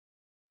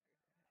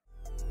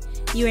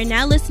You are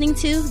now listening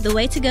to the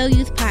Way to Go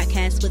Youth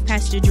Podcast with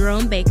Pastor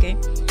Jerome Baker.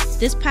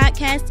 This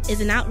podcast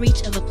is an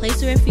outreach of a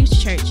Place of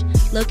Refuge church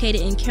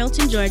located in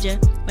Carrollton, Georgia,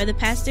 where the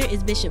pastor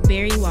is Bishop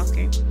Barry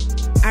Walker.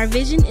 Our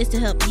vision is to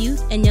help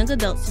youth and young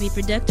adults to be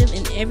productive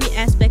in every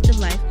aspect of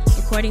life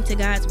according to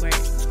God's Word.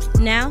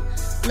 Now,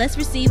 let's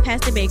receive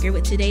Pastor Baker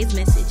with today's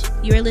message.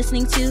 You are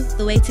listening to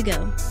The Way to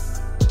Go.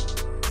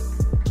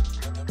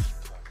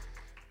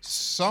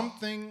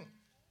 Something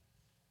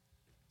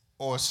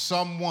or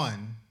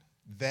someone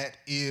that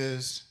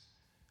is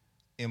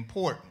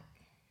important.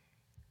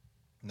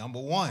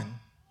 Number one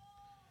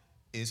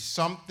is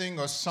something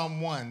or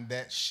someone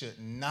that should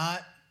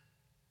not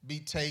be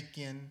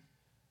taken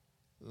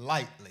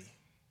lightly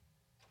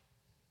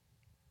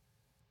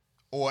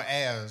or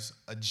as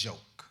a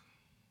joke.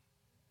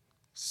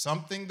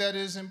 Something that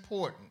is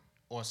important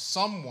or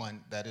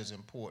someone that is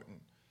important,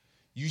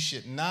 you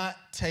should not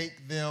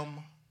take them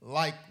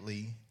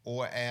lightly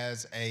or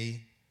as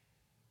a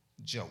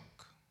joke.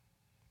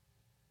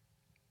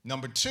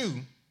 Number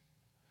two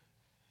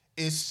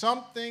is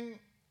something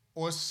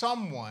or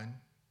someone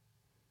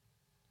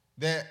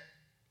that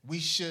we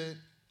should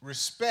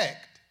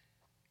respect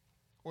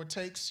or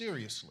take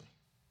seriously.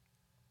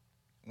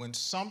 When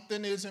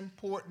something is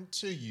important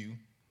to you,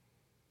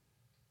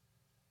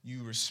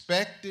 you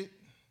respect it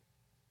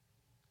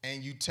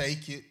and you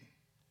take it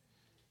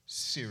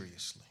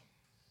seriously.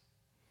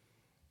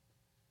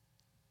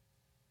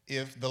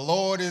 If the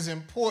Lord is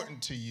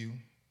important to you,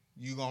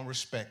 you're going to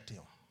respect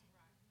him.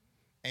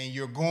 And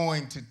you're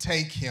going to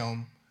take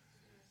him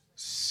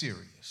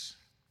serious.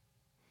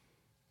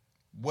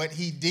 What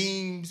he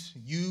deems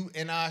you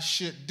and I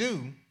should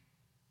do,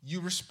 you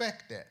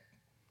respect that.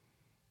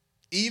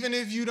 Even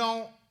if you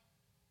don't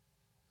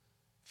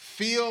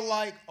feel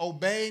like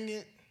obeying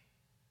it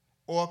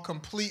or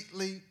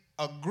completely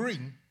agree,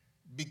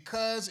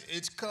 because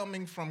it's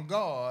coming from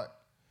God,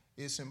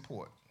 it's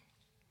important.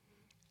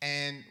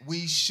 And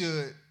we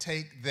should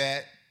take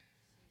that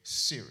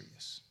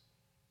serious.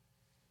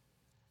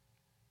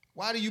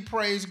 Why do you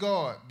praise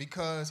God?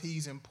 Because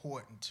he's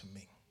important to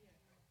me.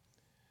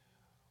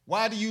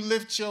 Why do you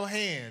lift your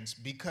hands?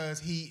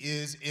 Because he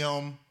is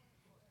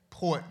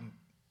important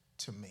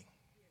to me.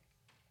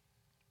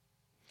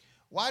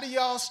 Why do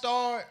y'all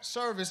start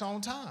service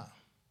on time?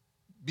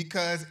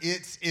 Because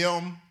it's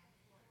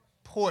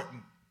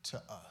important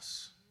to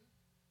us.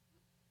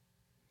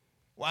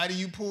 Why do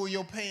you pull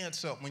your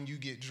pants up when you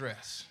get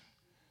dressed?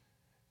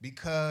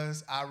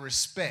 Because I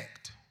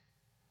respect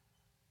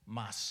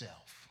myself.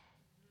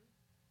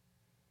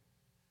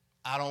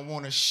 I don't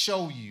want to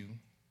show you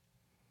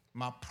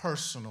my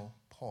personal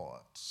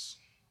parts.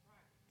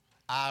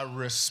 I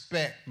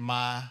respect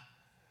myself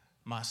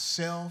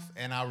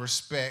and I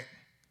respect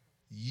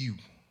you.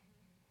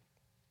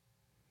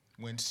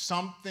 When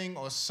something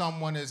or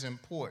someone is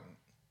important,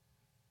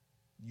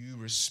 you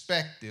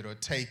respect it or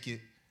take it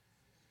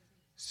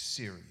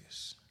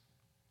serious.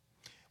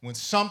 When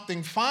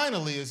something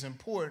finally is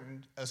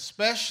important,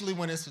 especially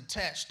when it's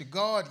attached to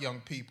God, young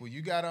people,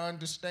 you got to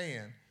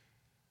understand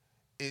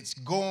it's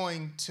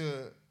going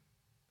to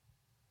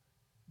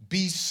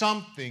be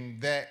something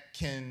that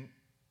can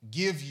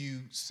give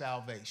you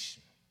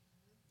salvation.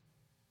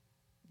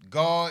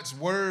 God's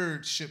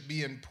word should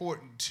be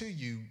important to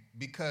you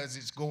because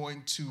it's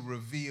going to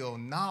reveal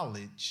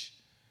knowledge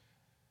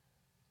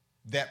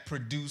that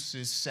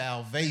produces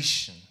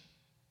salvation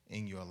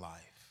in your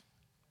life.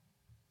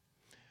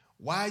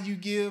 Why you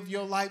give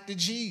your life to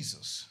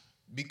Jesus?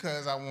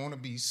 Because I want to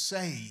be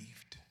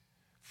saved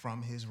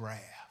from his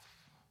wrath.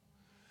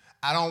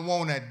 I don't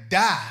want to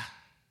die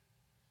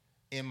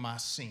in my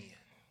sin.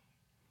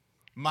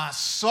 My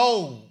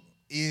soul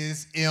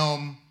is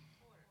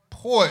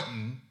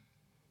important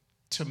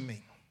to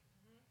me.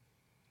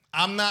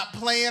 I'm not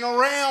playing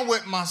around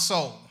with my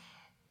soul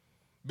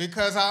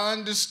because I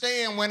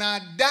understand when I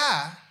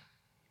die,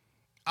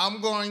 I'm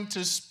going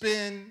to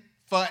spend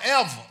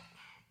forever,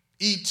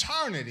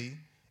 eternity,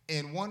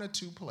 in one or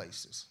two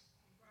places.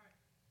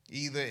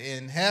 Either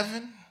in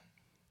heaven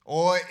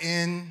or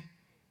in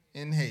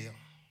hell.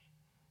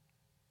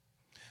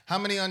 How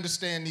many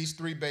understand these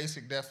three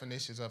basic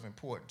definitions of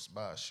importance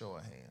by a show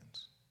of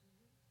hands?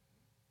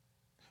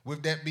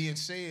 With that being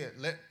said,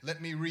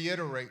 let me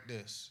reiterate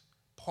this.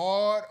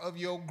 Part of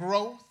your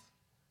growth,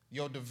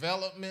 your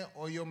development,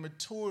 or your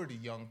maturity,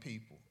 young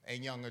people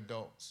and young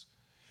adults,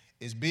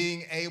 is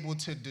being able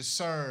to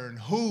discern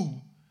who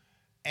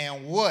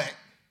and what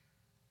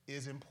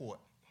is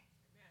important.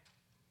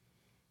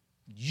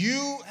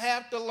 You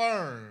have to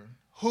learn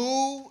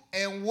who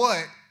and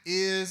what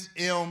is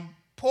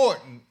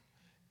important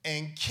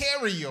and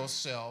carry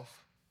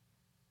yourself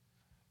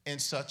in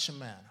such a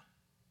manner.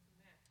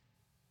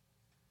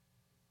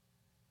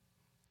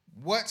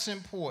 What's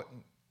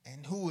important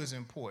and who is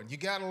important? You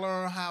got to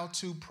learn how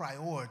to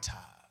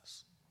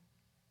prioritize.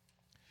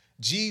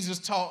 Jesus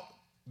taught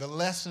the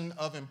lesson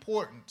of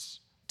importance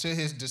to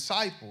his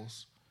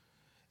disciples,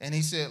 and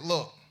he said,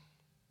 look,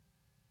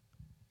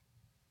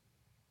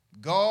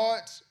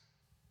 God's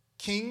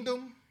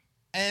kingdom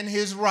and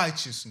his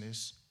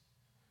righteousness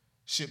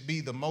should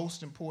be the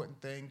most important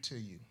thing to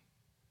you.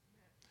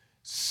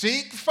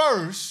 Seek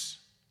first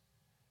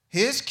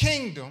his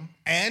kingdom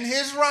and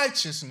his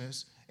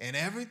righteousness, and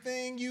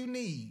everything you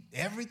need,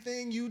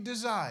 everything you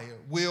desire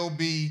will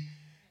be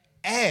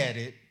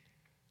added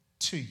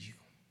to you.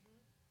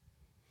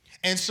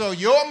 And so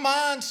your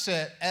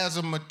mindset as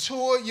a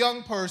mature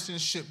young person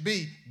should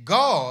be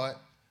God,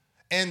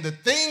 and the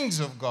things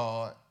of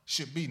God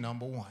should be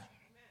number one.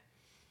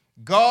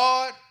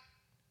 God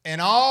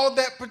and all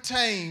that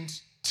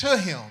pertains to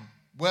him,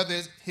 whether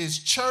it's his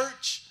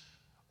church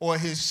or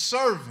his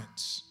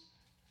servants,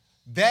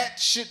 that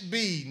should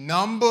be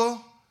number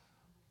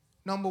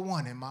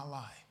one in my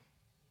life.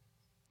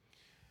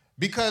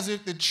 Because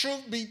if the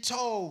truth be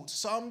told,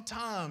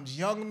 sometimes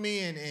young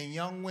men and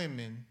young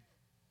women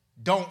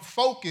don't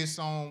focus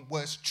on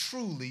what's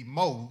truly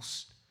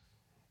most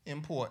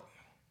important.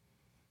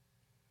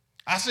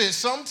 I said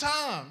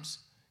sometimes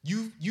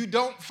you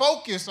don't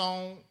focus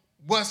on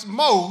what's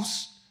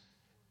most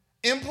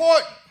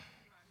important.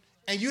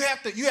 And you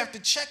have to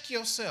check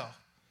yourself.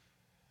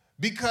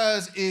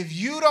 Because if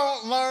you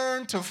don't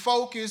learn to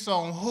focus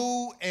on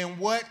who and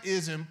what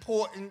is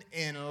important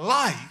in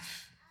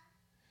life,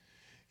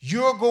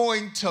 you're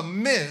going to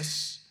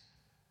miss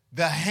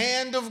the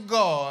hand of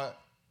God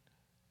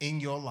in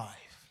your life.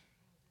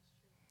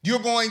 You're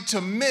going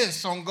to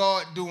miss on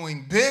God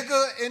doing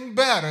bigger and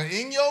better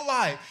in your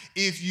life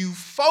if you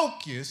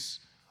focus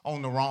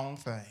on the wrong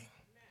thing.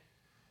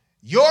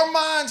 Your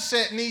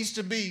mindset needs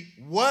to be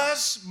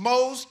what's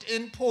most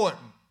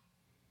important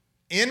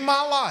in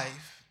my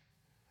life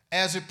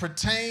as it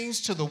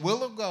pertains to the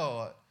will of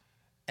God,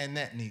 and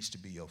that needs to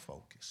be your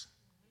focus.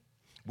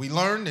 We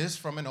learn this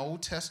from an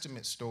Old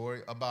Testament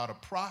story about a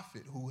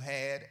prophet who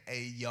had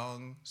a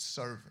young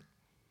servant.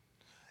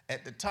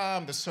 At the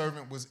time, the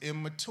servant was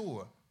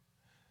immature.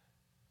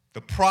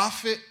 The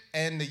prophet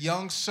and the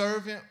young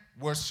servant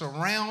were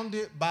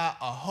surrounded by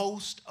a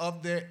host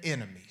of their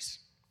enemies.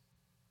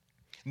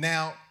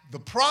 Now, the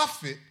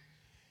prophet,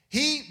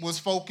 he was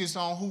focused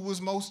on who was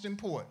most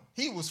important.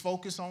 He was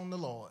focused on the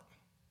Lord.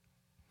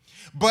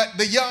 But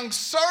the young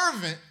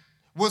servant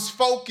was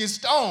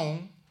focused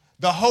on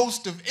the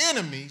host of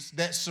enemies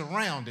that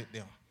surrounded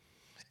them.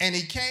 And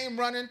he came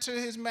running to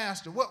his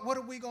master. What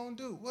are we going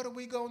to do? What are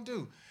we going to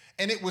do?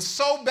 And it was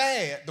so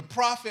bad, the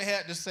prophet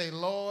had to say,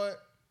 Lord,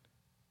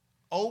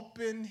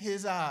 open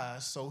his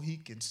eyes so he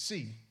can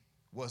see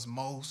what's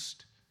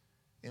most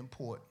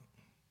important.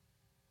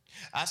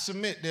 I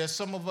submit there's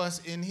some of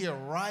us in here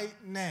right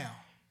now.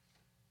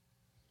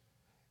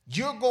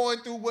 You're going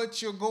through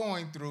what you're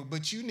going through,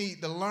 but you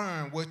need to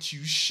learn what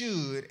you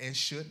should and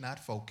should not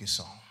focus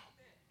on.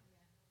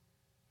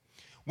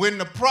 When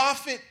the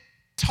prophet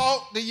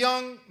taught the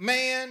young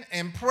man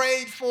and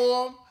prayed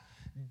for him,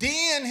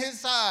 then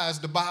his eyes,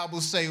 the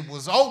Bible says,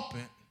 was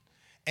open,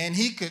 and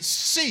he could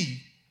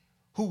see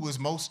who was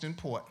most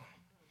important.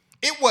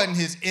 It wasn't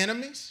his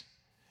enemies.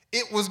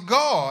 It was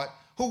God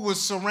who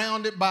was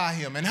surrounded by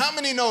him. And how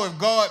many know if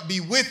God be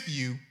with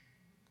you,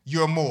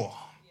 you're more?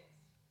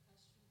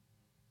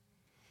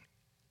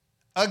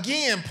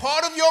 Again,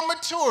 part of your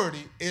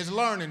maturity is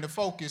learning to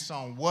focus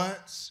on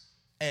what's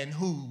and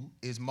who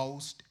is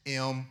most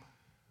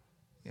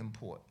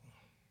important.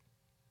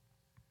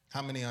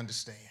 How many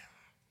understand?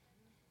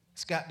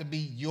 It's got to be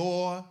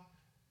your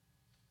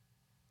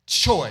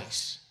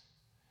choice.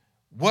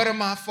 What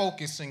am I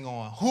focusing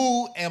on?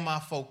 Who am I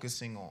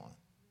focusing on?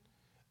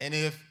 And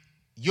if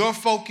your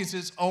focus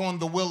is on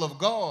the will of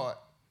God,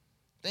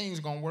 things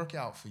are going to work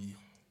out for you.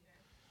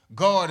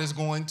 God is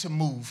going to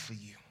move for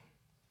you.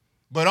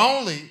 But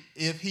only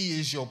if he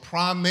is your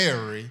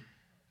primary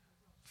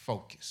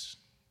focus.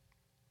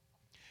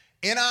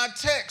 In our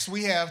text,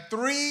 we have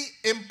three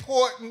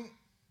important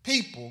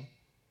people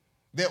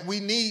that we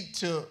need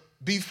to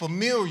be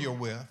familiar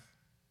with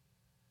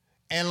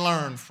and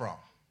learn from.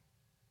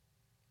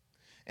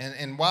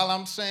 And while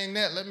I'm saying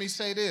that, let me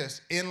say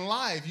this. In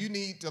life, you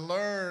need to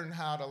learn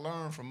how to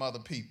learn from other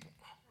people.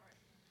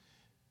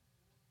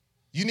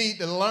 You need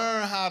to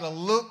learn how to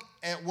look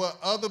at what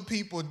other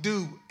people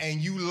do, and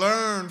you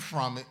learn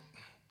from it.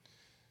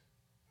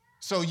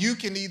 So you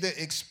can either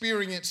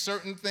experience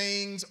certain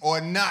things or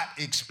not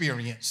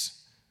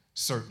experience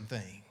certain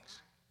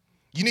things.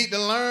 You need to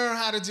learn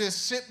how to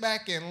just sit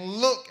back and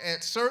look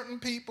at certain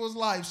people's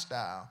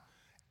lifestyle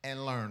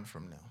and learn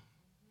from them.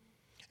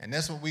 And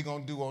that's what we're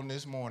going to do on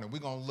this morning. We're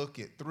going to look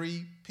at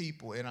three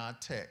people in our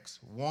text.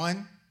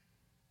 One,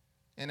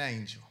 an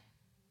angel.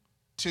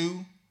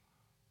 Two,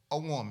 a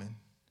woman.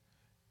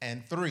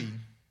 And three,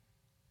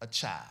 a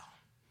child.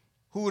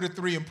 Who are the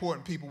three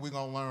important people we're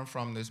going to learn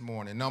from this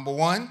morning? Number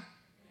one,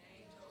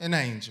 an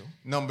angel.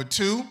 Number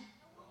two,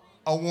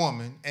 a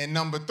woman. And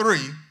number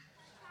three,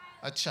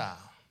 a child.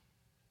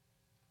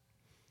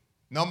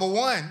 Number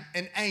one,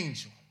 an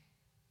angel.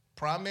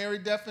 Primary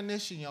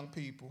definition, young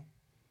people.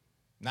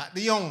 Not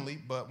the only,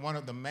 but one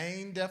of the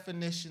main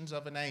definitions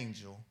of an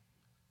angel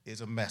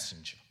is a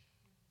messenger.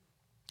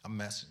 A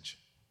messenger.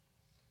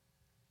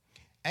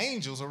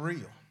 Angels are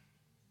real.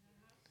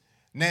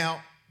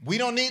 Now, we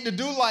don't need to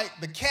do like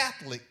the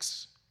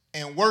Catholics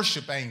and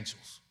worship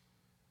angels.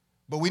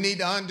 But we need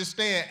to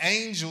understand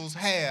angels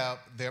have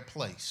their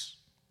place.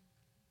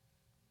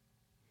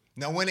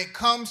 Now, when it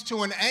comes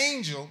to an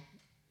angel,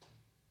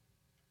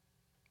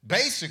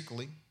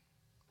 basically,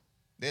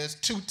 there's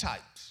two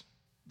types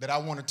that I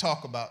want to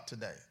talk about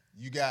today.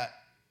 You got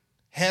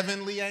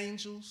heavenly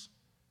angels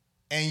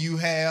and you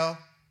have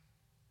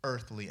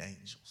earthly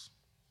angels.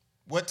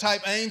 What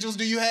type angels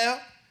do you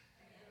have?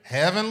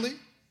 Heavenly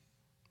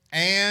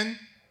and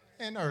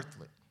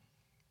earthly.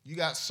 You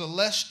got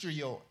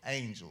celestial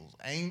angels,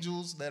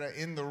 angels that are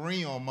in the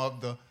realm of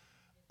the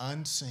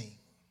unseen.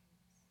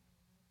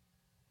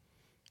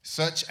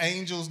 Such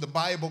angels, the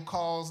Bible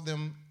calls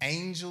them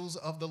angels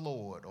of the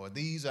Lord, or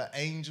these are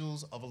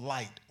angels of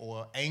light,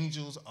 or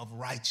angels of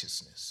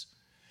righteousness,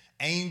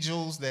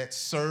 angels that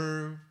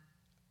serve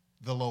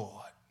the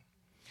Lord.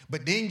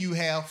 But then you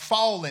have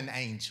fallen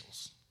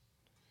angels,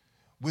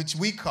 which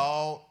we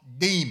call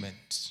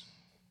demons.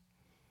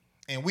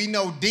 And we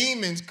know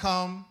demons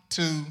come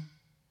to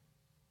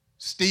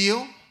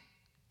steal,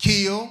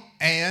 kill,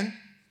 and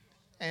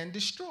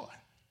destroy.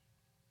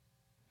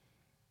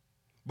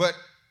 But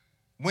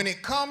when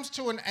it comes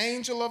to an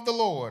angel of the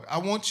Lord, I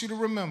want you to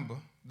remember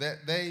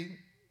that they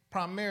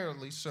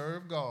primarily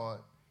serve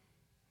God,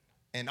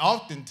 and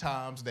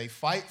oftentimes they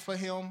fight for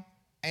him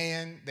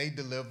and they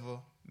deliver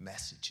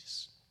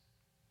messages.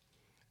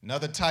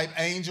 Another type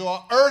angel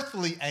are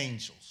earthly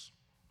angels.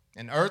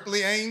 An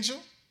earthly angel,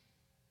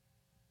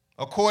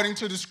 according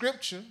to the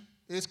scripture,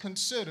 is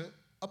considered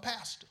a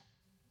pastor.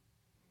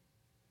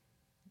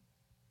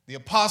 The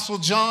Apostle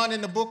John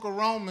in the book of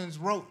Romans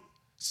wrote,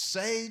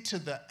 "Say to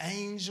the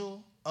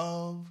angel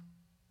of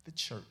the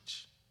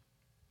church."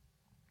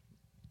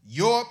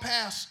 Your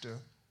pastor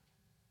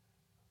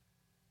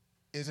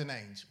is an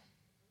angel,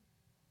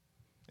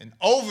 an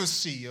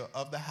overseer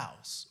of the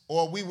house,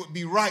 or we would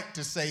be right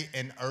to say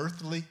an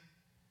earthly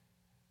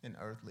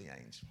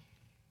angel.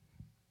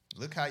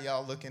 Look how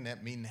y'all looking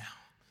at me now.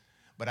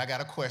 But I got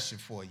a question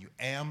for you.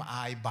 Am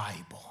I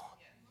Bible?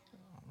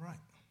 All right.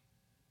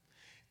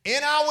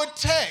 In our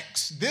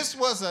text, this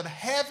was a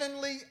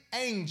heavenly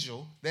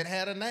angel that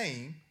had a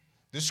name.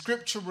 The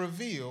scripture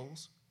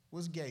reveals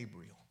was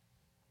Gabriel.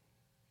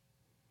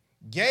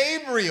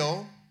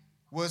 Gabriel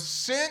was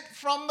sent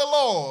from the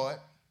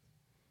Lord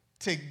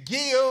to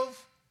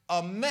give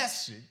a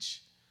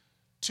message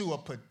to a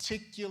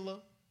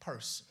particular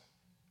person.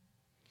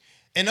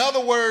 In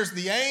other words,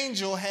 the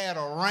angel had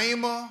a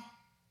rhema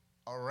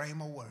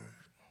word.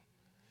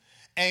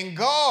 And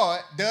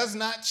God does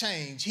not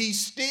change. He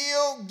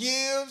still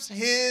gives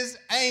his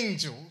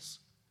angels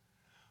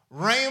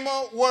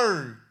rhema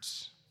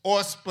words,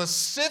 or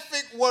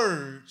specific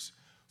words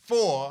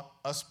for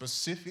a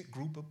specific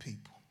group of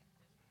people.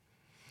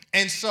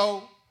 And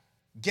so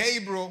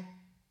Gabriel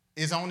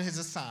is on his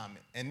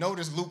assignment. And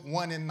notice Luke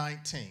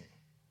 1:19.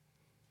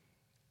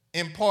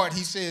 In part,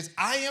 he says,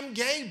 "I am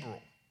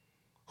Gabriel,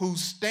 who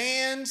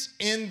stands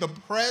in the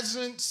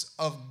presence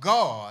of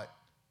God,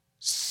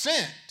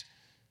 sent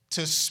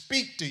to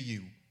speak to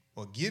you,"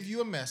 or give you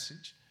a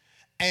message,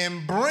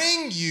 "and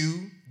bring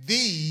you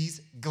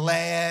these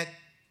glad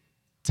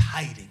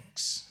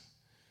tidings."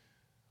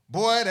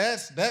 Boy,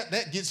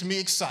 that gets me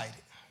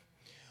excited.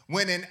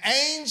 When an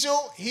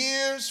angel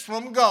hears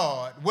from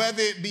God,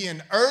 whether it be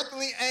an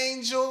earthly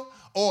angel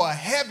or a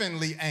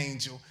heavenly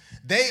angel,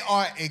 they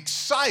are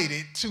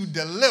excited to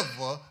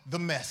deliver the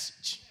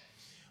message.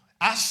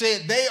 I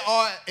said they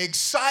are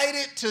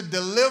excited to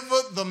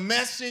deliver the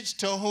message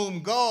to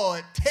whom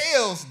God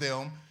tells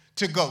them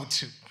to go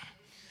to.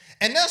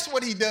 And that's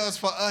what he does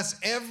for us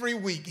every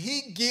week.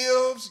 He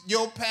gives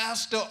your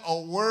pastor a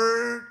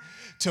word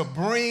to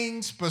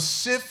bring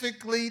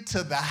specifically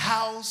to the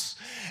house.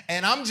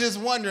 And I'm just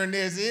wondering,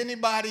 there's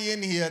anybody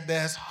in here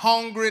that's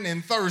hungering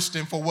and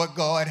thirsting for what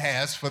God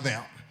has for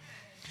them.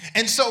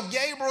 And so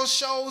Gabriel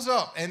shows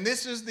up, and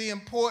this is the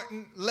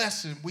important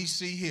lesson we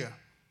see here.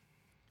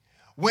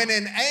 When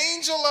an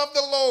angel of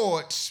the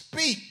Lord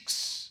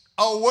speaks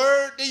a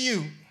word to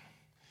you,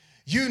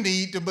 you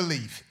need to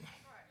believe it.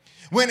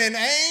 When an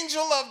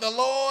angel of the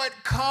Lord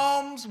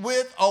comes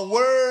with a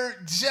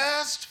word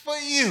just for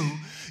you,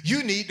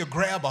 you need to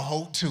grab a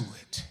hold to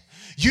it.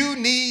 You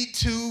need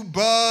to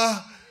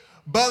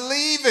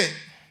believe it.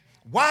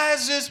 Why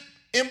is this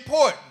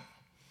important?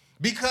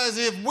 Because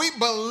if we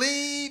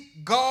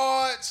believe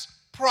God's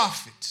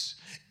prophets,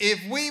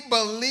 if we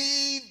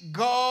believe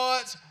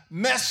God's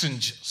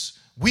messengers,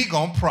 we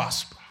gonna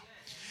prosper.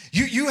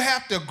 You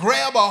have to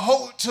grab a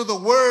hold to the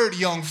word,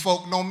 young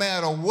folk, no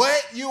matter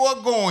what you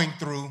are going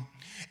through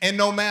and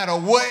no matter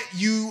what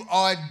you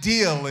are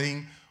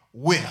dealing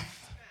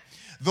with.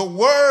 The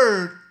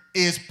word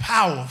is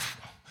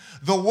powerful.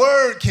 The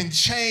word can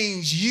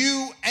change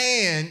you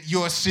and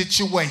your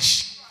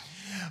situation.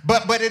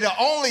 But it'll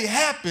only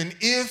happen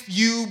if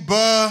you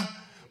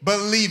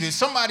believe it.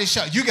 Somebody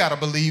shout, you got to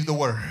believe the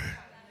word.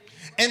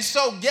 And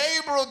so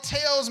Gabriel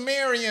tells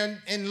Mary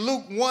in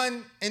Luke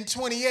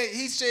 1:28,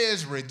 he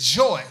says,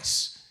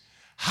 "Rejoice,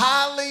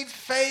 Highly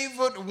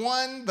favored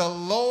one, the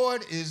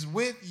Lord is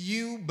with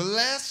you.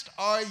 Blessed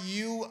are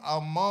you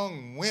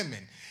among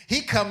women. He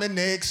come in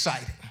there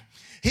excited.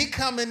 He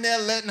come in there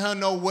letting her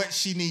know what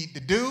she need to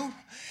do.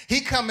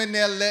 He come in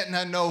there letting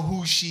her know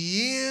who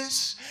she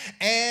is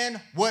and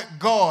what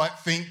God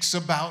thinks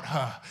about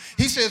her.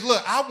 He says,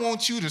 look, I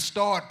want you to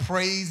start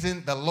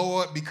praising the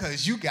Lord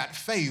because you got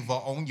favor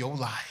on your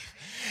life.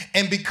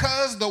 And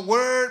because the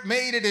word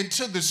made it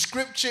into the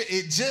scripture,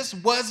 it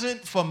just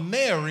wasn't for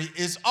Mary,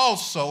 it's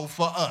also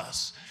for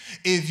us.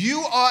 If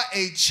you are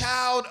a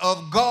child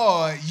of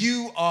God,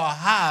 you are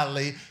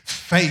highly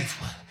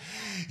favored.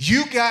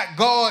 You got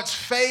God's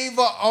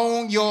favor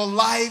on your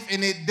life,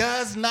 and it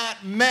does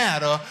not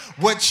matter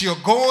what you're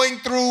going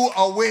through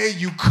or where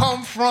you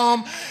come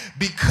from.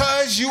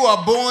 Because you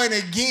are born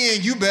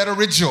again, you better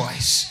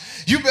rejoice.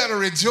 You better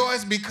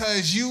rejoice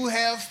because you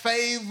have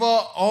favor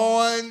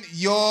on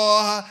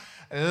your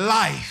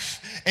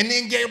life. And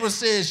then Gabriel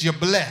says, you're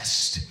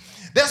blessed.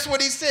 That's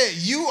what he said.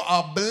 You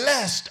are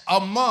blessed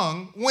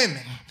among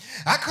women.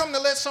 I come to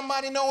let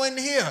somebody know in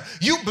here,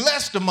 you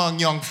blessed among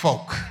young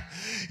folk.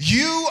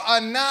 You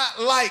are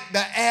not like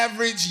the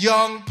average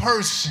young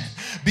person.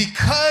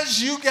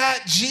 Because you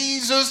got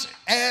Jesus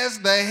as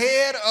the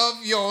head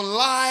of your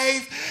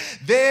life,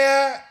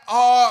 there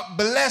are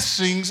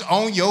blessings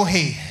on your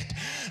head.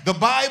 The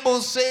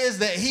Bible says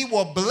that he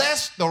will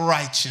bless the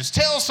righteous.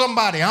 Tell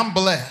somebody, I'm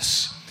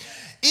blessed.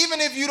 Even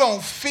if you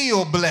don't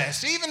feel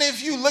blessed, even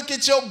if you look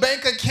at your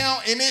bank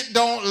account and it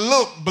don't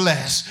look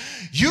blessed,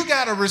 you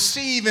got to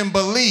receive and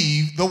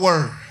believe the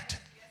word.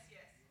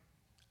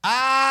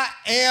 I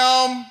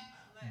am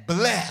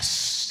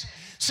blessed.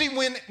 See,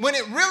 when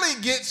it really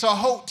gets a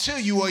hold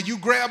to you or you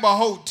grab a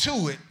hold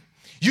to it,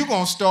 you're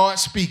going to start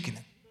speaking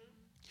it.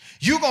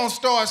 You're going to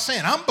start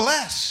saying, I'm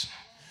blessed.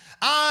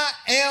 I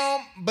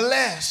am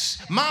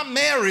blessed. My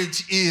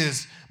marriage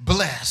is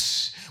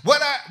blessed.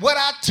 What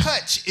I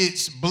touch,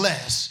 it's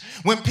blessed.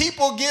 When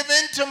people give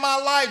into my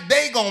life,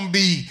 they going to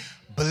be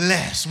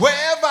blessed.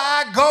 Wherever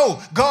I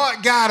go,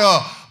 God got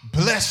a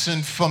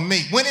blessing for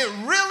me. When it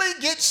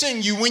really gets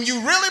in you, when you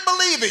really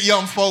believe it,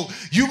 young folk,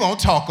 you're going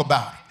to talk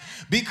about it.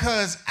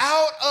 Because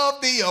out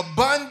of the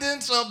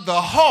abundance of the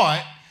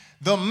heart,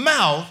 the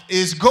mouth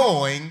is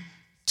going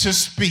to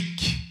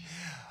speak.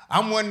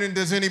 I'm wondering,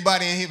 does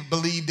anybody in here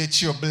believe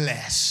that you're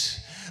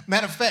blessed?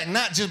 Matter of fact,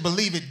 not just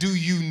believe it, do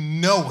you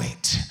know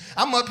it?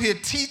 I'm up here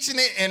teaching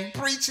it and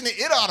preaching it.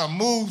 It ought to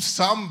move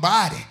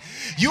somebody.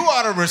 You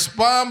ought to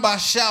respond by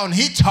shouting,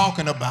 he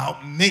talking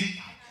about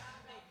me.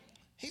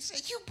 He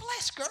said, you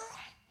blessed, girl.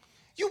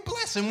 You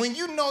blessed. And when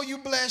you know you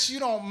blessed, you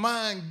don't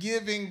mind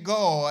giving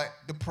God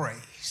the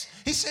praise.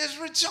 He says,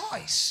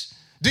 rejoice.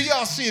 Do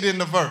y'all see it in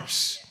the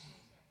verse?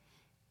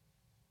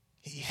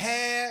 He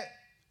had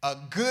a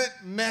good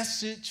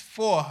message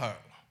for her.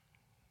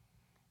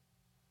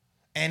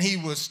 And he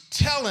was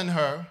telling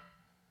her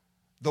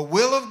the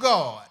will of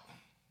God.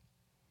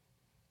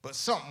 But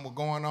something was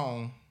going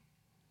on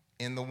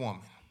in the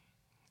woman.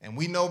 And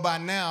we know by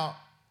now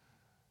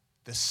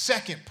the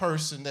second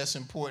person that's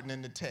important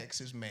in the text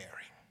is Mary.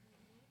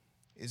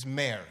 Is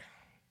Mary.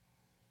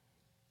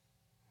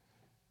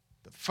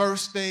 The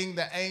first thing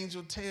the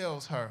angel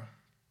tells her,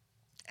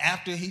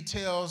 after he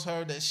tells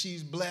her that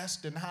she's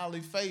blessed and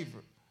highly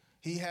favored,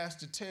 he has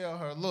to tell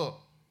her,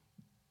 look,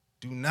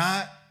 do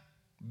not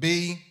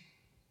be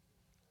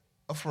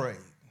afraid.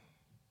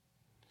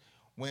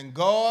 When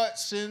God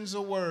sends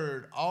a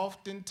word,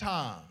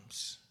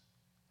 oftentimes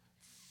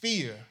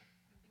fear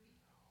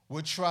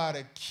will try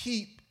to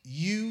keep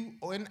you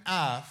and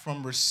I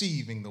from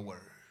receiving the word.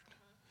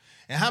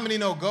 And how many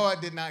know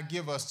God did not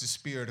give us the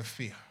spirit of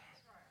fear?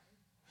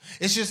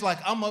 It's just like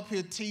I'm up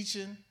here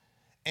teaching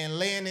and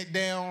laying it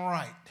down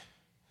right.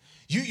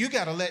 You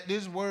got to let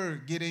this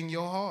word get in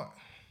your heart.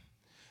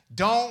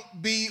 Don't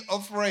be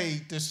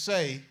afraid to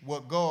say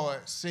what God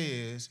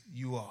says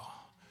you are.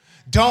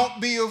 Don't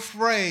be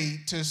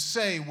afraid to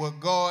say what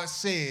God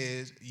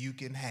says you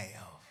can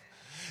have.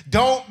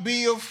 Don't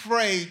be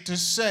afraid to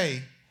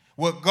say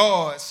what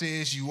God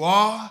says you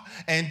are,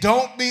 and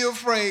don't be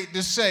afraid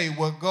to say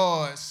what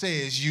God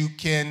says you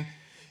can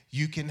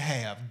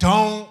have.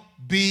 Don't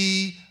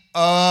be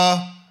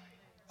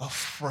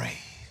afraid.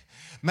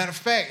 Matter of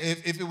fact,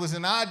 if it was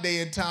in our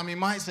day and time, he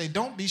might say,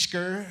 don't be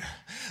scared.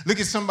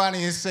 Look at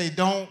somebody and say,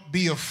 don't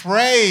be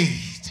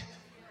afraid.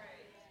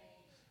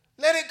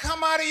 Let it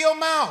come out of your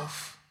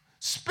mouth.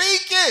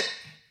 Speak it.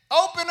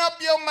 Open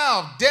up your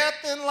mouth. Death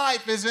and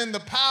life is in the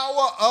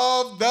power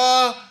of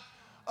the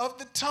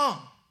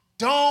tongue.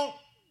 Don't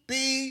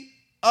be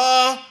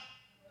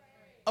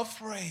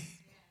afraid.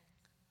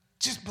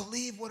 Just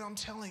believe what I'm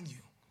telling you.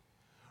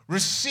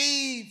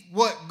 Receive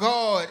what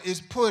God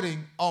is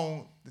putting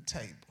on the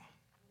table.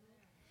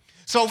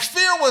 So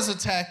fear was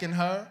attacking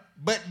her,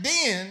 but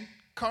then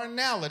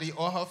carnality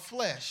or her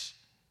flesh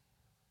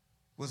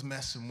was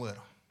messing with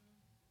her.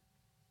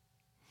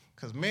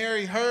 Because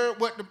Mary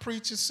heard what the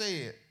preacher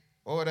said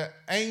or the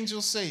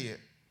angel said,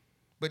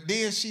 but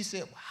then she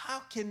said, well, how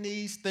can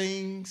these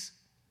things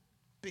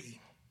be?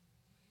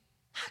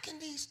 How can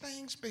these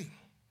things be?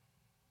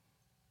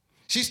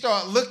 She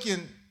started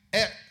looking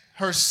at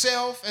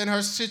herself and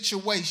her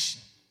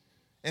situation.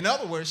 In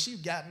other words, she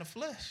got in the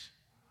flesh.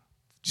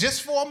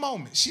 Just for a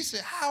moment. She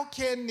said, how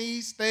can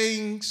these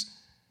things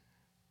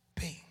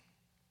be?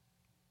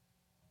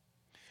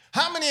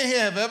 How many of you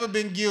have ever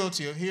been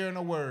guilty of hearing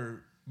a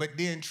word, but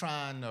then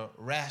trying to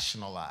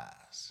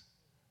rationalize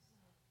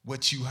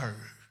what you heard?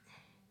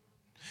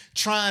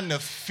 Trying to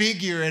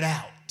figure it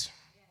out.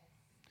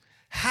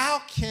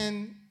 How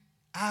can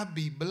I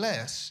be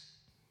blessed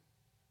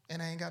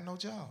and I ain't got no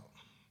job?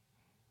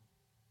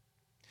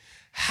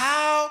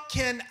 How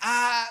can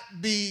I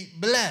be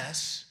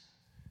blessed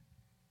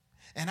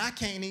and I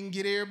can't even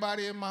get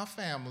everybody in my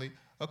family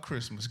a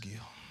Christmas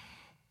gift?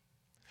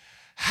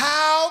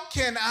 How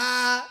can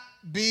I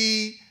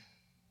be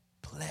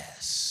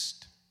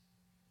blessed?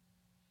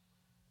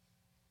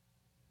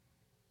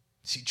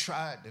 She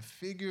tried to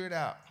figure it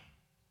out.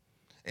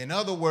 In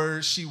other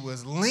words, she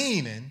was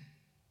leaning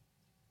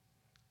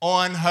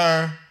on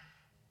her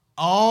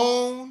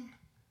own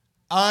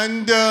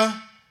understanding.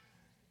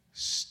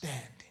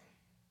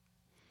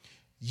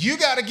 You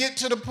got to get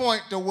to the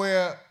point to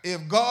where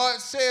if God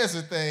says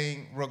a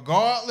thing,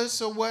 regardless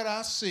of what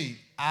I see,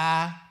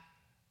 I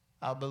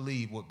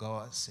believe what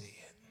God said.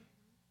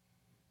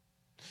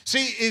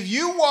 See, if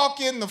you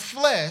walk in the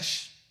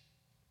flesh,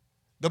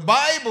 the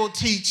Bible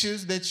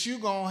teaches that you're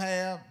going to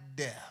have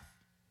death.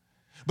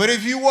 But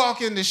if you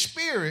walk in the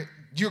spirit,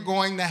 you're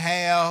going to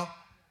have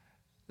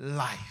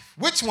life.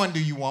 Which one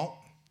do you want?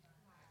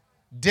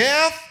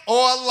 Death or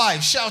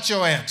life? Shout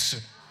your answer.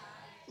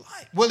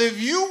 Life. Well,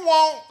 if you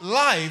want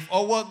life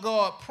or what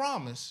God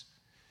promised,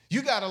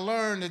 you got to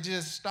learn to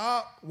just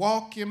stop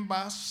walking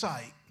by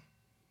sight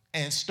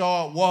and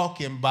start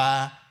walking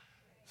by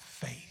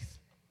faith.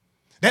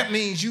 That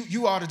means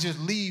you ought to just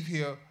leave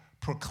here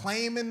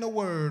proclaiming the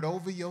word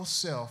over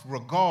yourself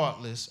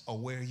regardless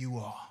of where you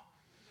are.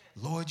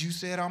 Lord, you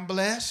said I'm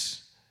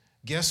blessed.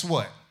 Guess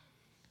what?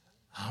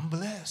 I'm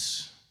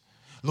blessed.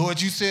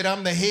 Lord, you said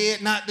I'm the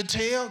head, not the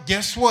tail.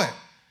 Guess what?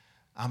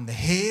 I'm the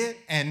head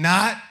and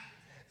not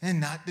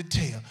the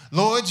tail.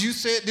 Lord, you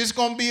said this is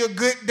going to be a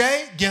good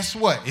day. Guess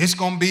what? It's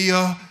going to be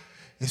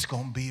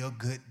a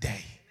good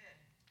day.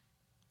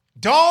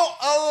 Don't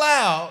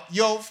allow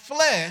your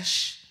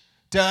flesh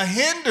to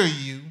hinder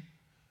you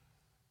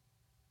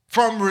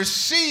from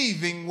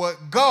receiving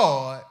what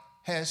God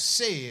has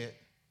said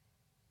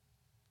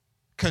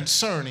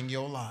concerning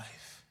your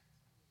life.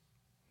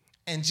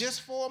 And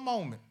just for a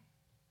moment,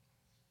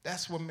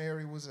 that's where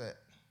Mary was at.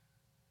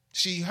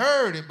 She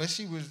heard it, but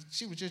she was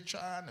just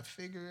trying to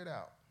figure it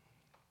out.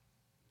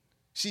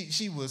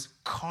 She was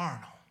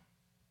carnal.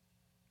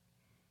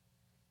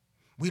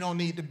 We don't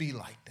need to be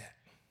like that.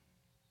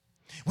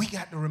 We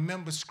got to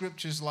remember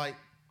scriptures like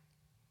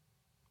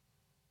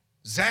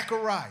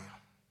Zechariah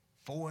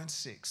 4 and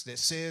 6 that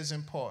says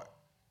in part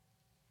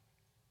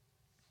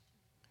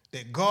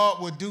that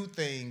God will do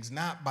things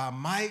not by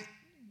might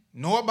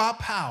nor by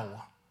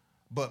power,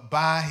 but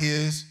by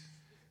his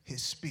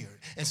spirit.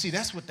 And see,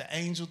 that's what the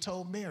angel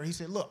told Mary. He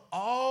said, look,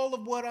 all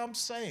of what I'm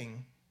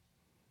saying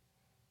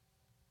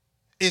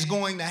is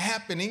going to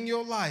happen in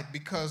your life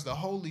because the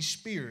Holy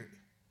Spirit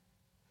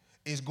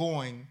is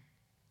going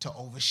to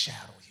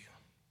overshadow you.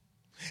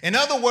 In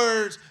other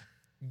words,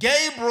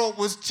 Gabriel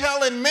was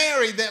telling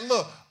Mary that,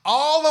 look,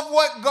 all of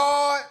what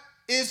God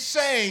is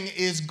saying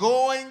is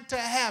going to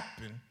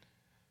happen,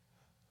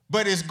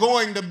 but it's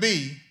going to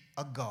be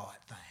a God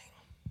thing.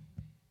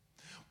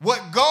 What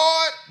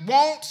God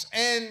wants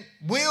and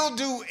will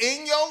do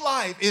in your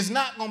life is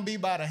not going to be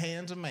by the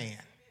hands of man.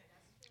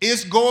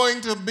 It's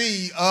going to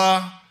be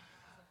a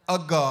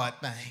God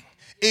thing.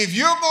 If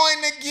you're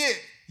going to get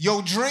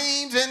your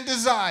dreams and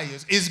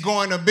desires, it's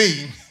going to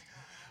be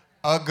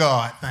a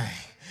God thing.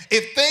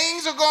 If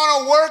things are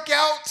going to work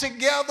out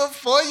together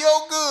for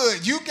your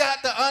good, you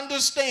got to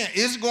understand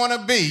it's going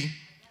to be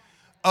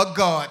a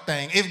God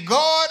thing. If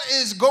God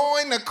is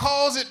going to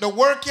cause it to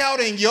work out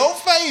in your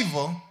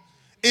favor,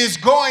 it's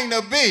going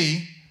to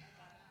be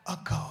a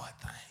God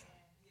thing.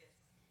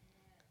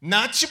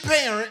 Not your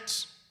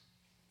parents,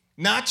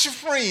 not your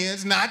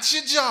friends, not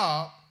your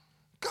job.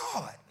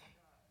 God.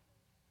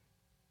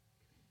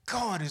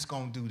 God is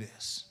going to do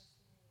this.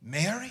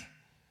 Mary,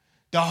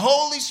 the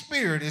Holy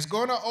Spirit is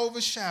going to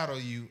overshadow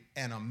you,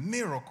 and a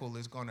miracle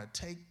is going to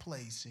take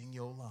place in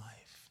your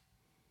life.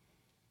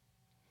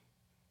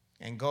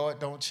 And God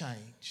don't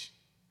change.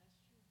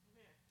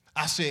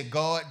 I said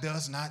God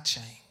does not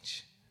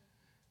change.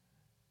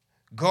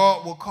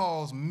 God will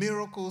cause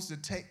miracles to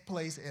take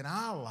place in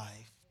our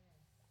life,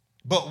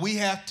 but we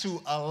have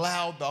to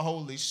allow the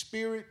Holy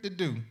Spirit to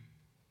do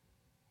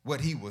what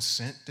he was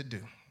sent to do,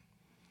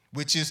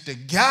 which is to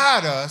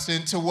guide us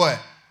into what?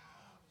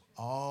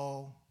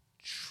 All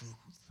truth.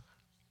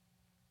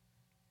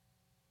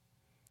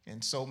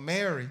 And so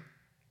Mary,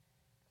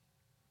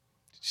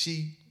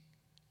 she,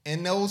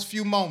 in those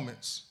few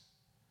moments,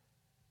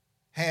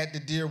 had to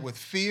deal with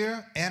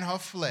fear and her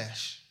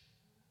flesh.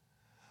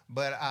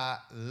 But I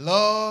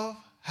love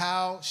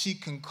how she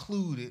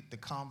concluded the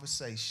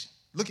conversation.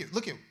 Look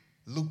at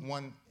Luke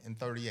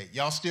 1:38.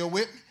 Y'all still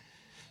with me?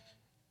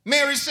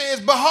 Mary says,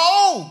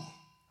 behold,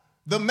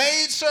 the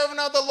maidservant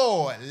of the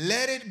Lord,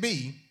 let it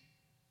be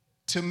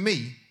to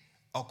me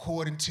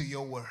according to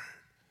your word.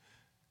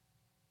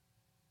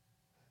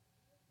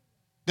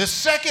 The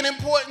second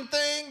important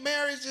thing,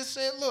 Mary just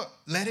said, look,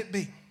 let it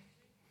be.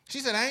 She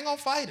said, I ain't going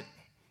to fight it.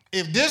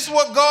 If this is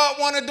what God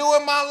want to do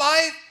in my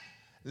life,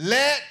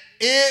 let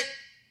it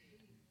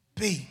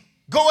be.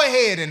 Go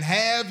ahead and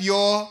have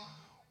your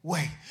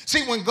way.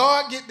 See, when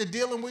God get to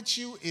dealing with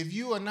you, if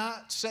you are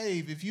not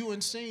saved, if you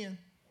in sin,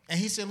 and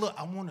he said, look,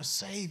 I want to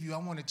save you. I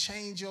want to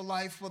change your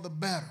life for the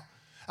better.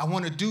 I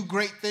want to do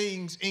great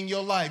things in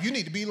your life. You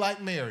need to be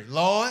like Mary.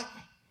 Lord,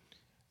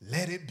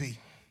 let it be.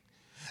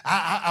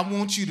 I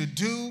want you to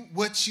do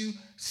what you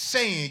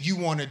saying you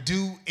want to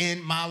do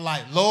in my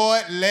life.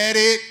 Lord, let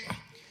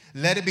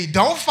it be.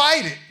 Don't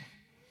fight it.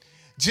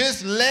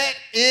 Just let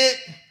it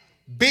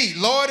be.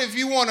 Lord, if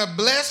you want to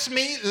bless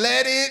me,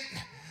 let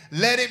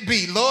it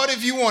be. Lord,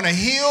 if you want to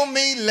heal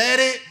me, let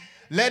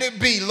it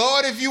be.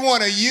 Lord, if you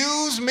want to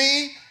use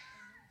me,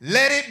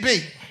 let it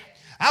be.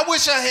 I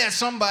wish I had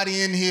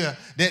somebody in here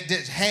that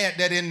had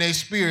that in their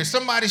spirit.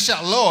 Somebody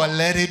shout, Lord,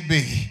 let it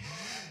be.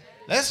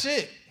 That's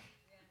it.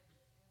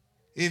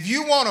 If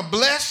you want to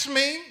bless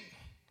me,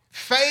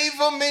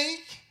 favor me,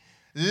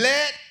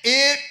 let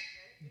it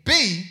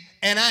be,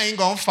 and I ain't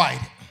going to fight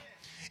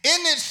it.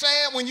 Isn't it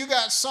sad when you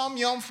got some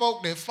young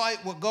folk that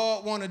fight what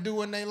God want to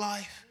do in their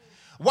life?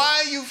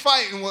 Why are you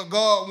fighting what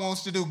God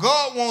wants to do?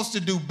 God wants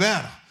to do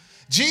better.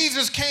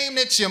 Jesus came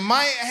that you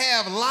might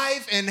have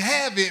life and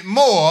have it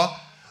more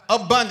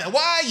abundant.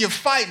 Why are you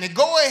fighting it?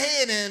 Go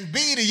ahead and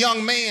be the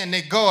young man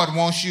that God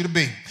wants you to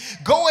be.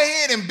 Go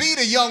ahead and be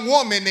the young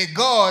woman that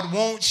God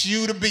wants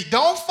you to be.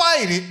 Don't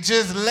fight it.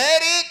 Just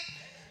let it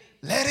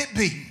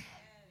be.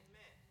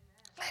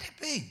 Let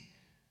it be.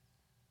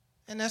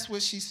 And that's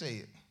what she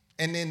said.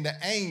 And then the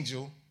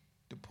angel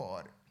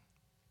departed.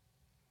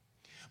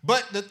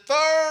 But the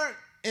third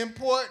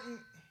important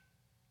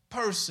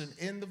person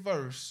in the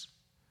verse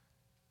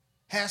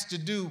has to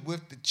do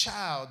with the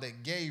child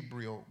that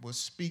Gabriel was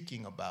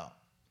speaking about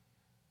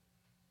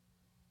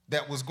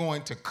that was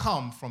going to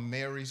come from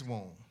Mary's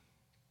womb.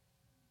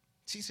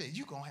 She said,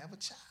 you're going to have a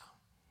child.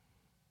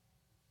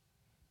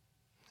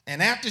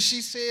 And after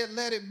she said,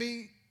 let it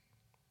be,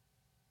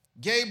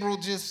 Gabriel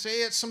just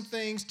said some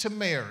things to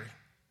Mary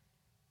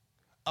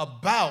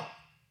about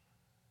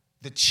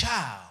the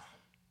child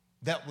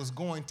that was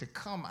going to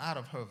come out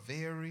of her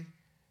very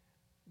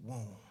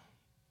womb.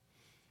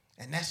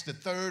 And that's the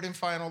third and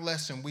final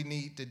lesson we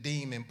need to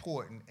deem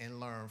important and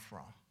learn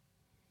from.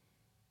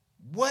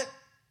 What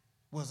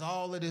was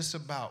all of this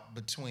about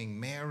between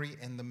Mary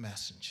and the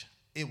messenger?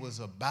 It was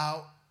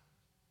about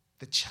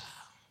the child.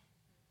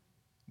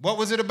 What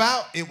was it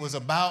about? It was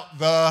about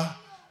the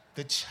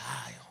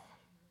child.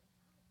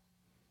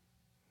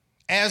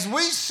 As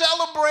we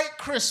celebrate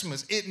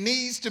Christmas, it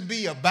needs to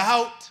be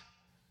about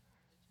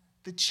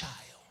the child.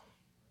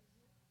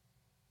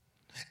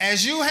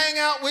 As you hang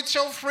out with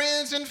your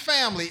friends and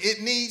family,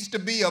 it needs to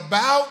be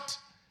about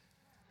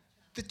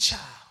the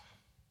child.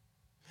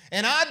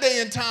 In our day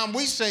and time,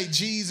 we say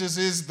Jesus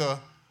is the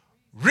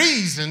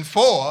reason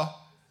for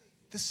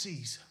the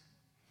season.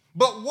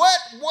 But what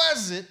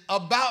was it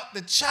about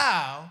the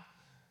child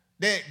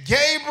that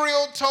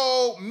Gabriel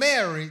told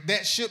Mary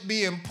that should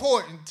be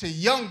important to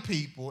young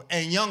people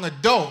and young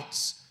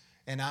adults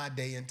in our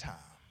day and time?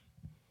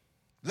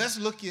 Let's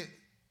look at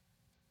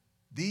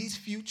these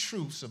few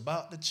truths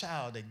about the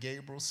child that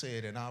Gabriel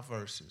said in our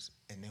verses,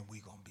 and then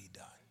we're going to be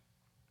done.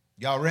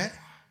 Y'all ready?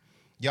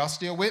 Y'all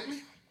still with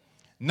me?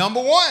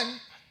 Number one,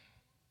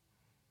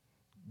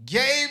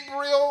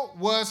 Gabriel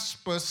was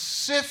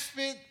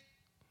specific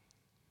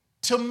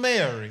to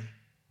Mary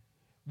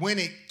when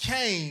it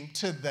came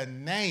to the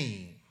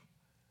name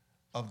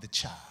of the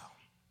child.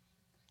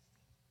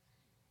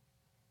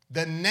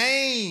 The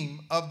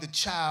name of the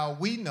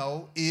child we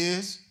know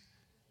is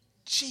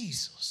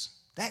Jesus.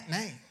 That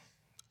name.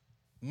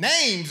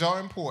 Names are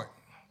important.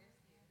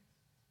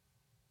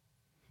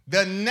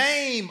 The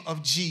name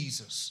of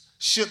Jesus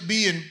should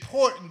be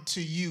important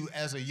to you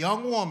as a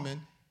young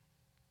woman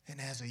and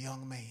as a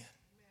young man.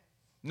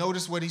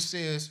 Notice what he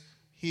says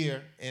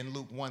here in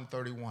Luke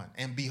 1:31.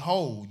 And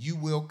behold, you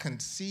will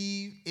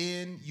conceive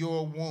in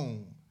your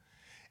womb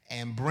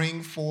and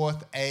bring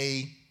forth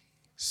a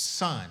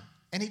son.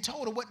 And he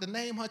told her what to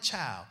name her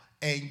child.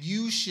 And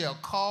you shall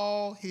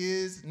call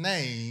his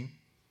name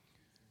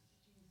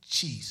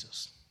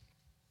Jesus.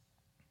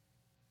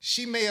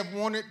 She may have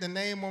wanted to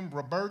name him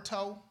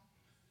Roberto,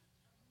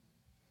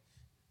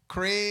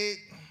 Craig,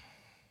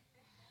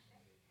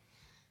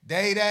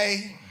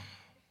 Day-Day.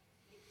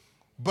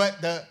 But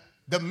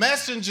the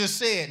messenger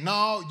said,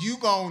 no, you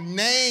gonna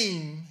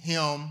name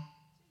him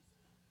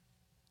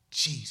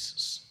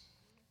Jesus.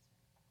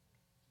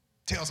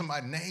 Tell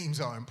somebody names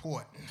are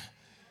important.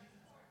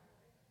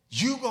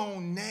 You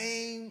gonna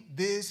name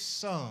this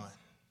son.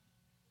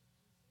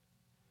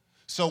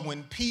 So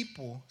when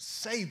people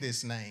say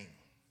this name,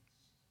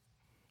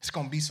 it's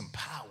going to be some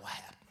power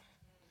happening.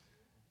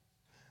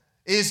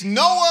 Is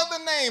no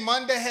other name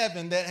under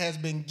heaven that has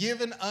been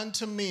given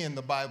unto men,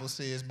 the Bible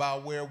says, by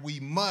where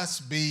we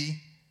must be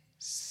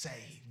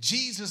saved.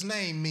 Jesus'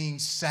 name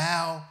means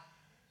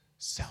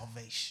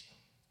salvation.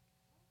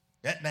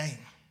 That name.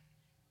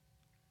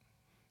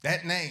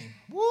 That name.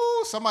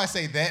 Woo, somebody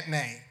say that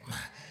name.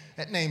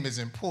 That name is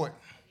important.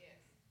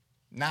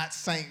 Not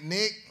Saint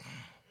Nick,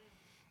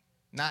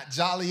 not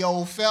jolly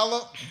old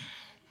fella,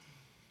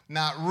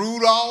 not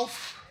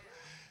Rudolph,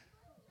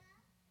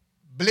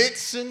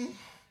 Blitzen.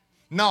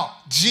 No,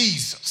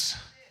 Jesus.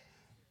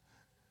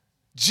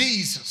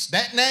 Jesus,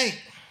 that name.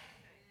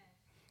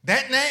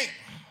 That name.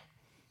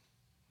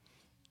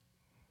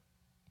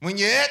 When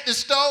you're at the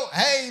store,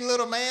 hey,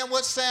 little man,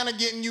 what's Santa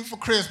getting you for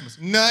Christmas?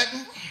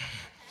 Nothing.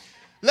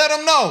 Let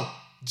them know,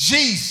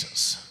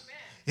 Jesus.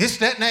 It's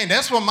that name.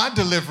 That's where my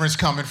deliverance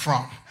coming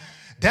from.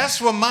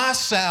 That's where my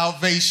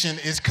salvation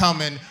is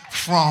coming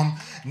from.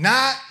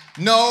 Not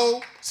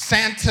no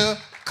Santa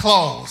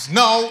Claus.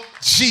 No,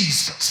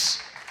 Jesus.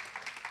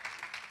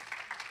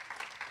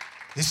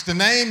 It's the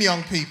name,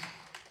 young people.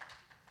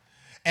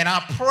 And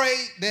I pray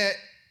that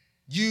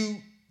you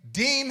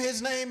deem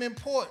his name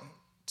important,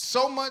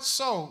 so much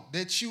so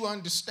that you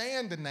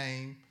understand the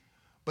name,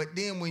 but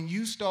then when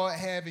you start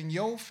having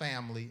your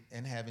family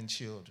and having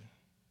children,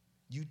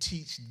 you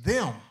teach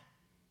them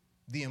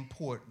the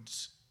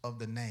importance of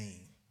the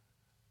name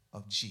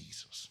of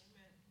Jesus.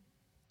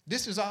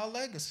 This is our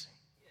legacy.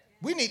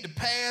 We need to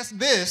pass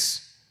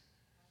this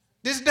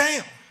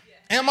down.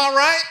 Am I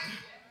right?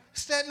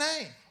 It's that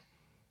name.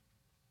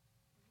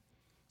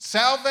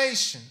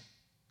 Salvation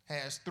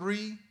has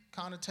 3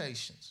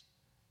 connotations.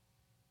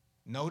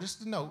 Notice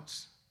the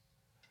notes.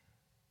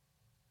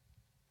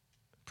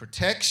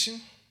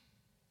 Protection,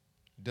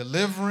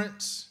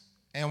 deliverance,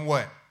 and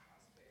what?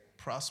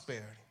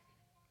 Prosperity.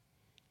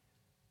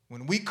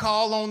 When we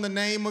call on the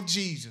name of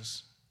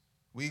Jesus,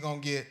 we're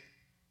going to get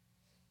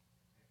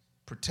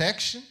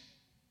protection,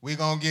 we're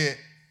going to get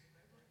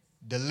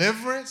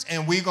deliverance,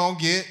 and we're going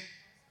to get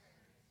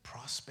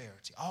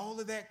prosperity. All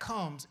of that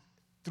comes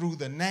through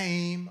the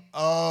name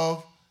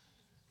of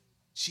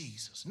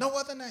Jesus. No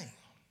other name.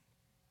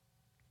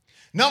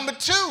 Number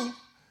 2,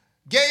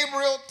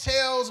 Gabriel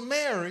tells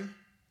Mary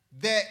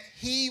that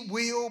he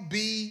will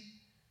be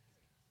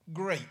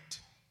great.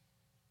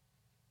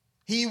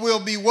 He will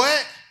be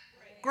what?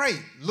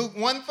 Great. Luke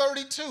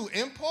 1:32,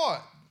 in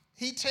part,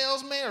 he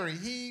tells Mary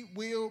he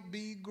will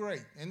be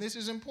great. And this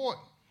is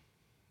important.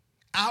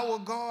 Our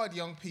God,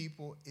 young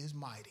people, is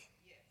mighty.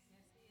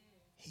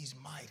 He's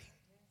mighty.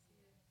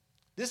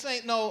 This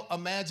ain't no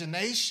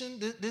imagination.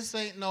 This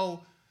ain't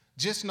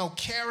just no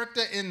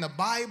character in the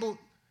Bible.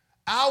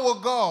 Our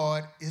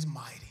God is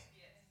mighty.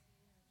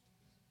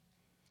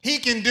 He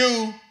can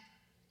do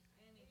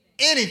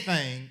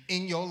anything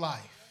in your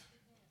life.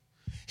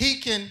 He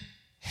can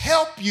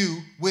help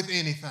you with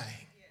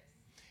anything.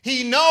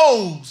 He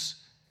knows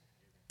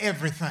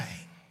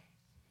everything.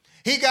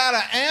 He got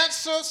an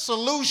answer,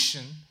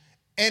 solution,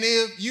 and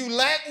if you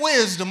lack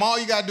wisdom, all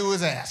you got to do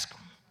is ask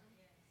him.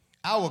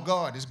 Our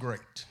God is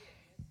great.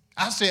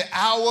 I said,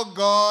 our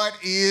God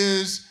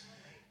is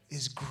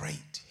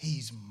great.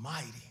 He's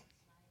mighty.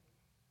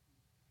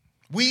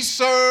 We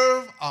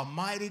serve a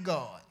mighty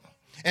God.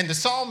 And the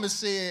psalmist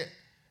said,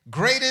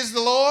 great is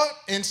the Lord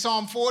in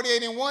Psalm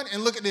 48:1.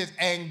 And look at this,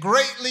 and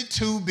greatly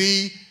to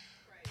be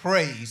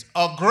praised.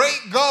 A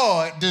great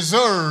God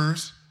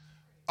deserves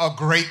a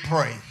great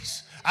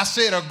praise. I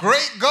said, a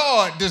great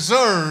God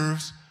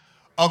deserves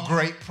a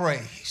great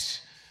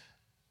praise.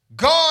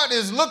 God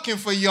is looking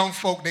for young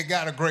folk that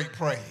got a great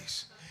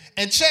praise.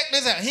 And check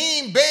this out. He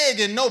ain't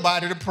begging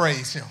nobody to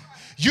praise him.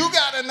 You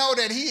got to know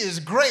that he is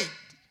great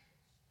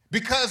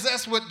because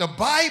that's what the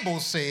Bible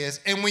says.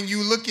 And when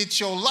you look at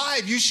your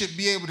life, you should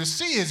be able to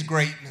see his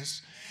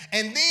greatness.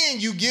 And then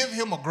you give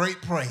him a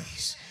great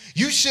praise.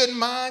 You shouldn't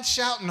mind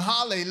shouting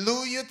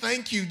hallelujah,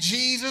 thank you,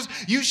 Jesus.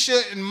 You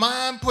shouldn't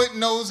mind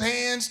putting those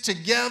hands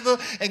together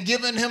and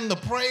giving him the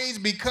praise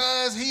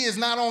because he is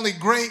not only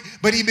great,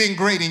 but he's been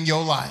great in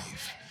your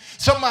life.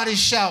 Somebody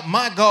shout,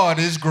 my God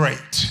is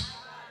great.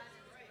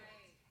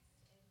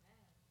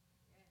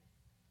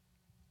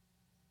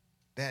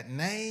 That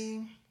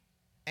name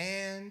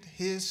and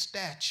his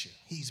stature,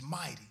 he's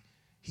mighty,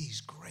 he's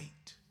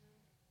great.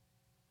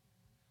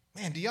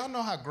 Man, do y'all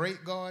know how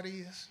great God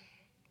is?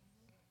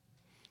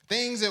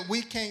 Things that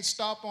we can't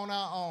stop on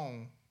our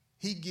own,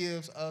 he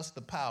gives us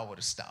the power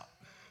to stop.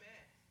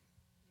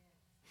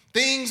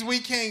 Things we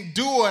can't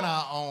do on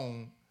our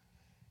own,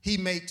 he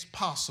makes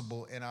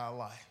possible in our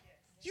life.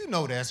 You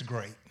know that's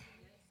great.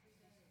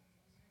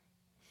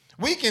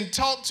 We can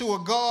talk to a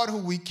God who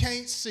we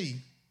can't see,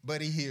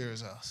 but he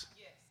hears us.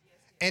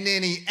 And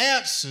then he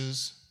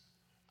answers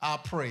our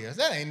prayers.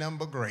 That ain't nothing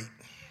but great.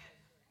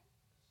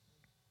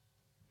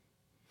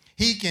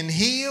 He can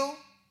heal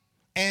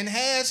and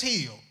has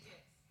healed.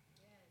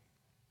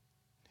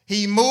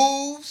 He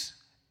moves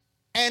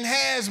and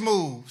has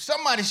moved.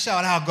 Somebody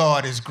shout how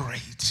God is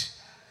great.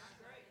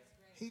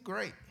 He's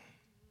great.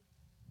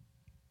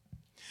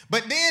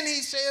 But then he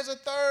says a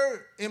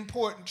third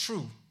important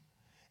truth.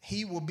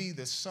 He will be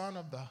the Son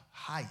of the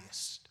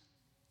Highest.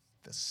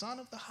 The Son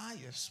of the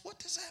Highest. What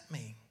does that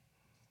mean?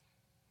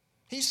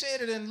 He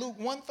said it in Luke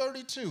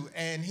 1:32,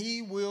 and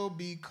he will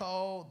be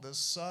called the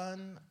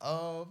Son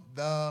of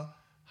the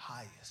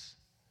Highest.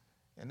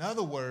 In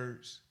other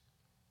words,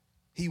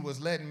 he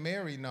was letting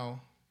Mary know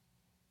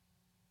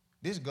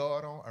this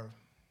God on earth.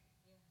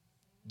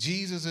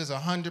 Jesus is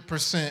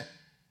 100%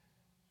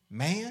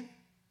 man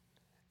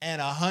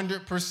and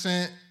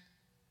 100%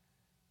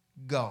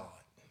 God.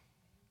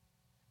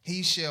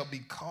 He shall be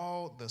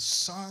called the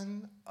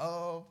Son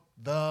of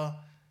the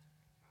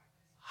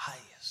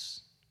Highest.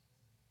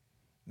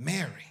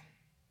 Mary,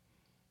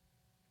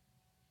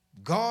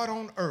 God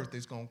on earth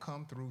is going to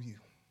come through you.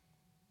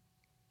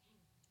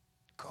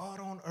 God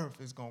on earth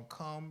is going to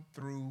come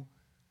through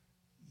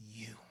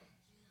you.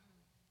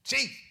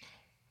 Gee,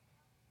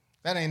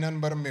 that ain't nothing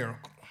but a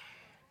miracle.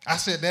 I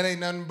said that ain't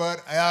nothing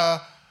but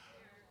a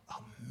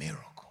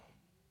miracle.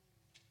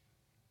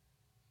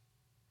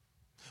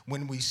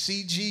 When we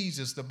see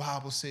Jesus, the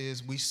Bible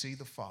says we see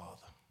the Father.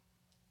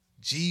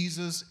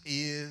 Jesus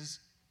is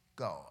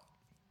God.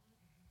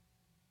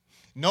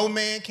 No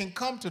man can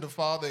come to the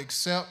Father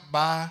except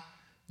by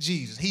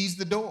Jesus. He's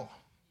the door.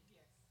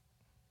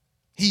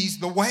 He's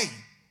the way.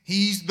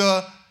 He's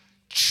the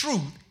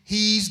truth.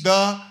 He's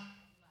the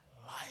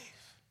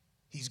life.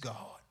 He's God.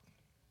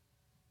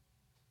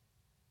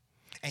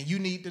 And you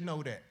need to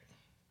know that.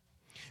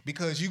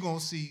 Because you're going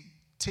to see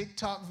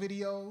TikTok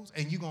videos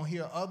and you're going to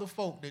hear other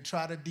folk that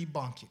try to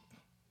debunk it.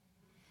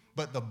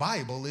 But the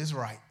Bible is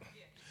right.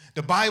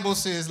 The Bible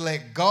says,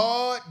 let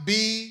God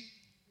be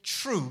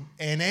true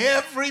and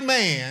every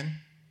man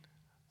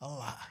a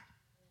lie.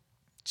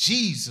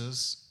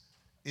 Jesus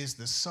is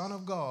the Son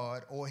of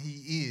God, or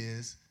he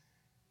is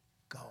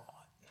God.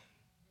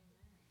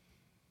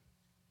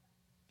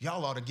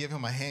 Y'all ought to give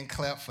him a hand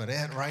clap for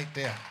that right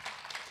there.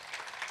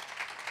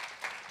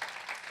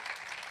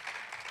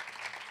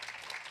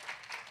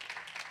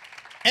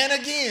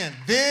 And again,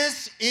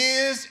 this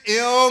is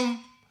important.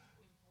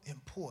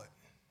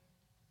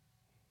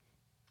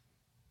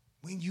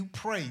 When you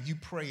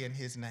pray in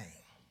his name.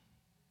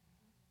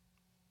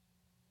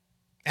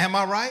 Am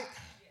I right?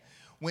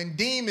 When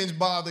demons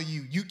bother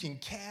you, you can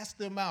cast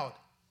them out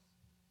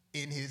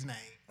in his name.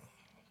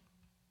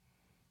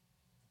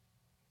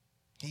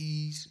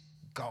 He's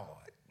God.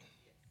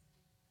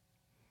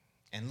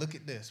 And look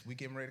at this. We're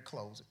getting ready to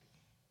close it.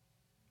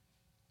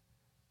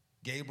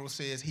 Gabriel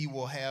says he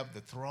will have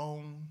the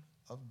throne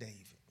of David.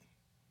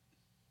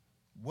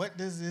 What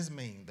does this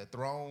mean, the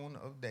throne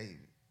of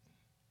David?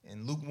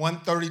 In Luke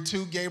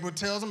 1:32, Gabriel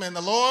tells him, and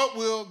the Lord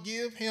will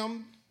give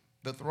him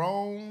the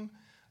throne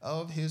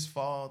of his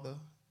father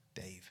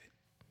David.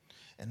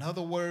 In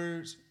other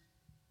words,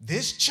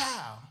 this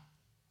child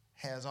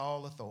has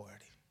all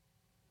authority,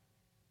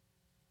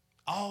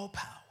 all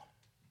power.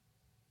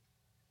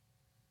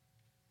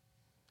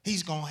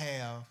 He's going to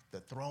have the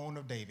throne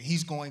of David.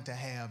 He's going to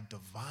have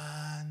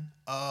divine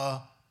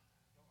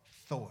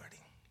authority.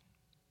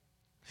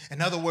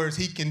 In other words,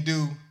 he can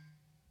do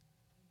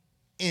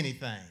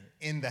anything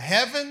in the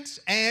heavens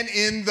and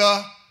in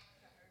the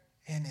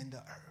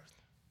earth.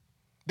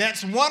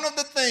 That's one of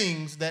the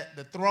things that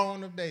the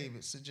throne of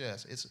David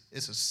suggests.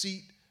 It's a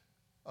seat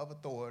of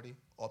authority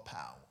or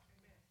power.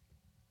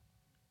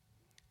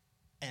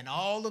 And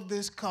all of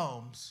this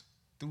comes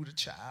through the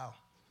child,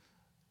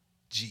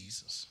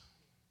 Jesus.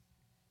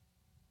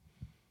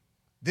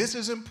 This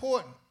is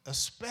important,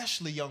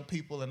 especially young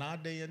people in our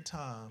day and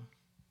time,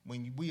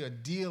 when we are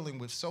dealing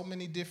with so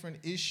many different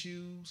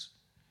issues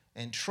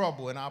and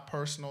trouble in our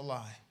personal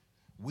life.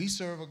 We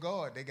serve a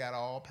God that got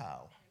all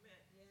power.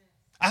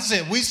 I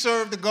said we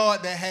serve the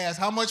God that has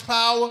how much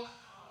power?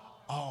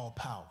 All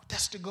power.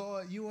 That's the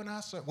God you and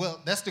I serve.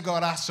 Well, that's the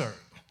God I serve.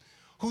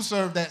 Who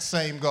served that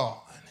same God?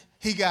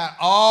 He got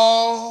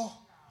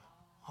all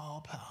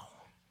power.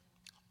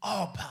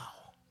 All power.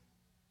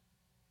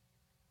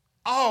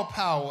 All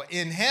power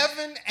in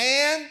heaven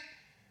and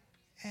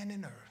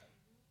in earth.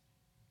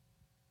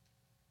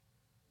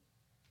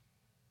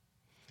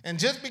 And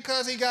just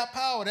because he got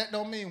power, that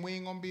don't mean we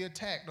ain't going to be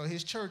attacked or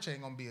his church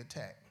ain't going to be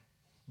attacked.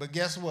 But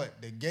guess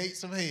what? The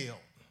gates of hell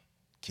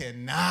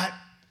cannot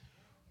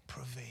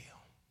prevail.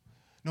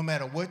 No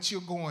matter what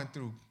you're going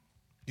through,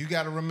 you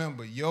got to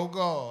remember your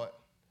God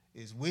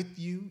is with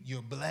you.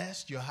 You're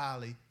blessed. You're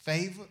highly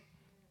favored.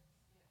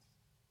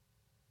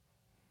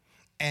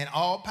 And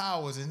all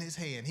power is in his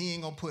hand. He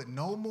ain't going to put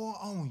no more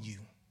on you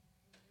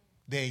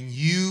than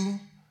you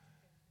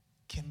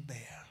can bear.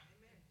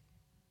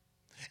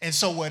 And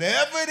so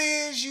whatever it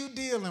is you're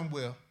dealing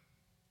with,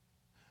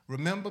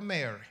 remember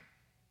Mary.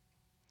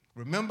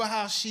 Remember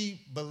how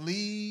she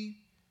believed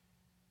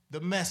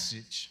the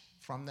message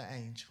from the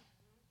angel.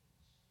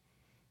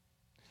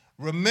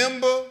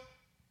 Remember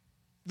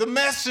the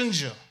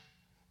messenger.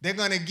 They're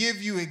going to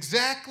give you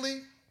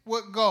exactly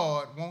what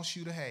God wants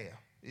you to have.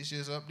 It's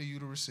just up to you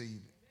to receive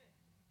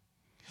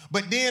it.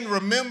 But then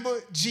remember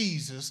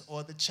Jesus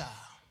or the child.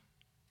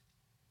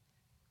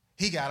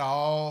 He got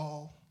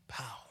all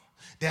power.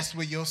 That's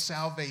where your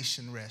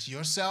salvation rests.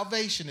 Your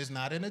salvation is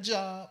not in a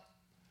job,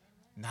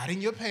 not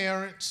in your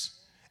parents,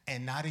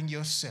 and not in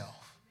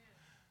yourself.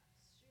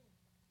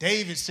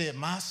 David said,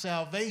 my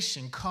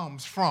salvation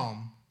comes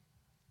from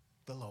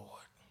the Lord.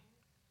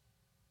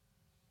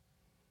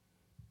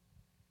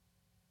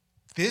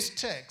 This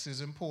text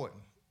is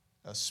important,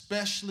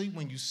 especially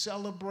when you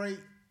celebrate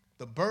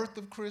the birth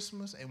of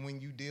Christmas and when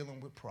you're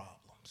dealing with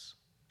problems.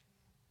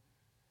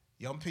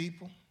 Young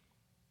people,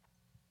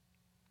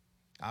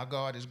 our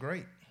God is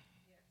great,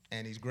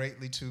 and he's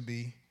greatly to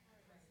be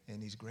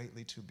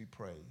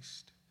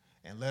praised.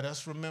 And let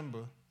us remember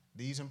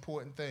these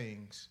important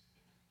things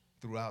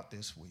throughout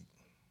this week.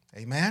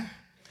 Amen?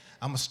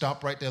 I'm going to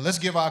stop right there. Let's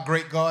give our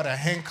great God a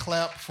hand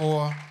clap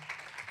for